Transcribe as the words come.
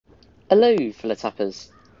Hello, fellow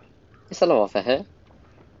tappers. It's ElloArfur here,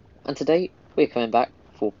 and today we're coming back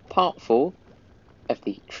for part 4 of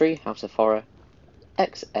the Treehouse of Horror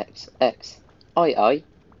XXXII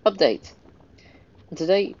update. And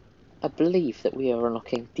today, I believe that we are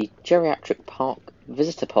unlocking the Geriatric Park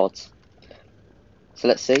Visitor Pods. So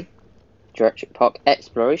let's see. Geriatric Park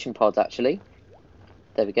Exploration Pods, actually.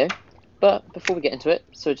 There we go. But before we get into it,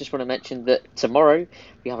 so I just want to mention that tomorrow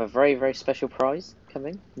we have a very, very special prize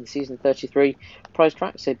coming in the Season 33 prize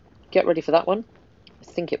track, so get ready for that one. I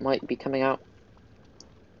think it might be coming out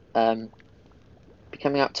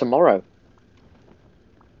tomorrow.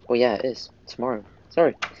 Oh yeah, it is. Tomorrow.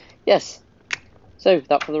 Sorry. Yes. So,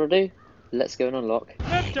 without further ado, let's go and unlock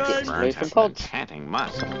the Explosion Pods.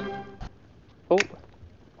 Oh.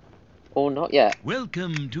 Or not yet.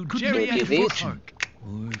 Welcome to Geriatric Park.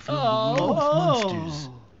 Or for monsters.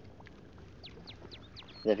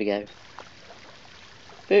 There we go.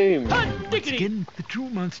 Boom. Once again, the true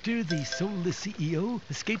monster, the soulless CEO,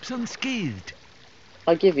 escapes unscathed.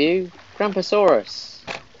 I give you Grandpasaurus.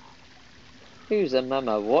 Who's a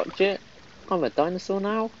mama? Watch it. I'm a dinosaur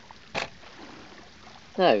now?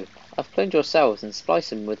 No, I've cloned your cells and spliced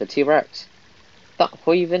them with a T-Rex. That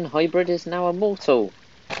Huyven hybrid is now immortal.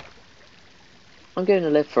 I'm going to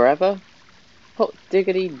live forever. Hot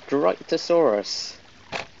diggity Dryctosaurus.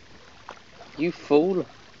 You fool.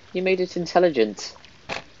 You made it intelligent.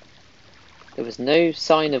 There was no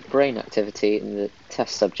sign of brain activity in the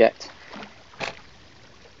test subject.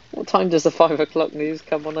 What time does the 5 o'clock news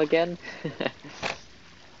come on again?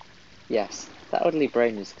 Yes, that elderly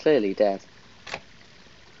brain is clearly dead.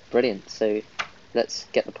 Brilliant, so let's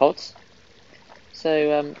get the pods.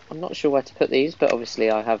 So I'm not sure where to put these, but obviously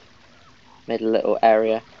I have made a little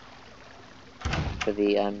area for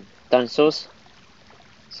the dinosaurs.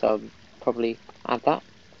 So I'll probably add that.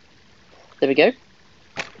 There we go.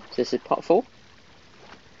 So this is part 4.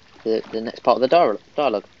 The next part of the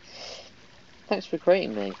dialogue. Thanks for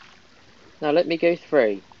creating me. Now let me go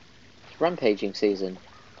through. It's rampaging season.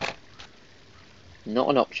 Not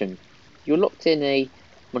an option. You're locked in a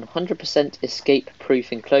 100%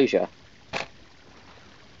 escape-proof enclosure.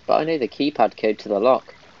 But I know the keypad code to the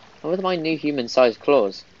lock. And with my new human-sized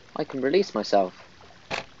claws, I can release myself.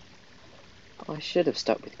 I should have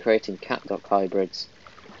stuck with creating cat-dog hybrids.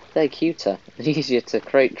 They're cuter and easier to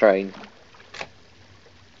crate train.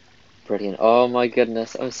 Brilliant. Oh my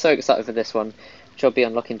goodness. I'm so excited for this one, which I'll be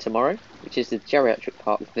unlocking tomorrow, which is the Geriatric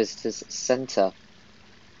Park Visitors Centre.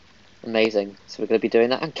 Amazing. So we're going to be doing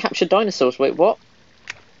that. And capture dinosaurs. Wait, what?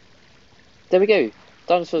 There we go.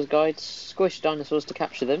 Dinosaurs guide. Squish dinosaurs to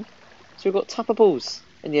capture them. So we've got tappables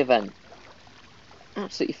in the event.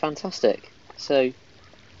 Absolutely fantastic. So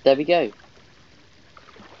there we go.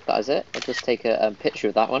 That is it. I'll just take a picture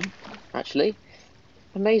of that one, actually.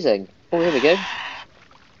 Amazing. Oh, here we go.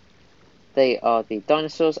 They are the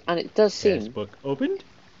dinosaurs, and it does seem book opened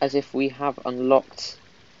as if we have unlocked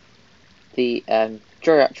the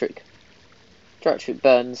Geriatric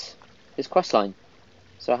Burns, his questline.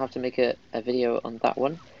 So I have to make a video on that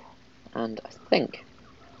one, and I think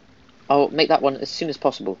I'll make that one as soon as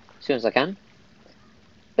possible, as soon as I can.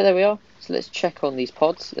 But there we are. So let's check on these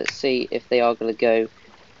pods. Let's see if they are going to go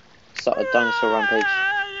start a dinosaur rampage.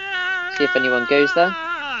 See if anyone goes there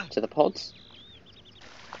to the pods.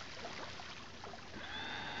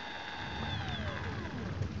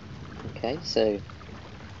 Okay, so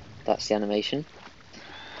that's the animation.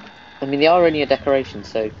 I mean, they are only a decoration,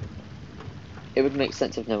 so it would make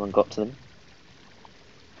sense if no one got to them.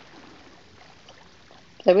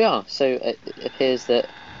 There we are. So it appears that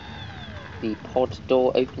the pod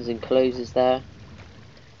door opens and closes there.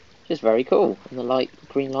 Which is very cool. And the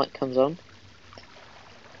green light comes on.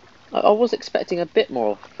 I was expecting a bit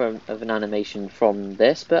more of an animation from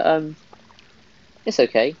this, but it's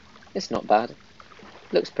okay. It's not bad.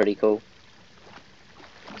 Looks pretty cool.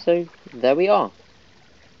 So there we are.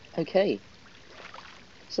 Okay.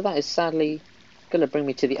 So that is sadly going to bring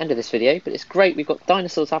me to the end of this video, but it's great. We've got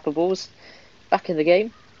dinosaur tappables back in the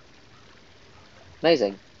game.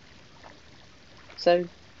 Amazing. So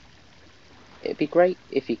it'd be great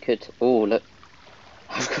if you could. Oh look,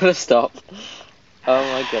 I've got to stop. Oh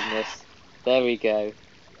my goodness. There we go.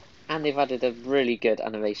 And they've added a really good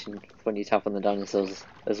animation when you tap on the dinosaurs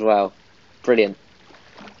as well. Brilliant.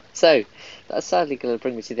 So, that's sadly going to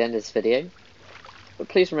bring me to the end of this video. But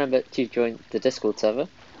please remember to join the Discord server,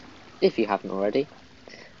 if you haven't already.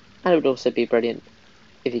 And it would also be brilliant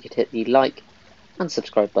if you could hit the like and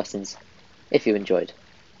subscribe buttons if you enjoyed.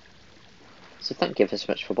 So thank you so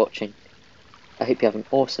much for watching. I hope you have an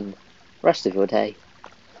awesome rest of your day.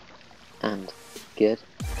 And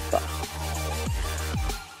goodbye.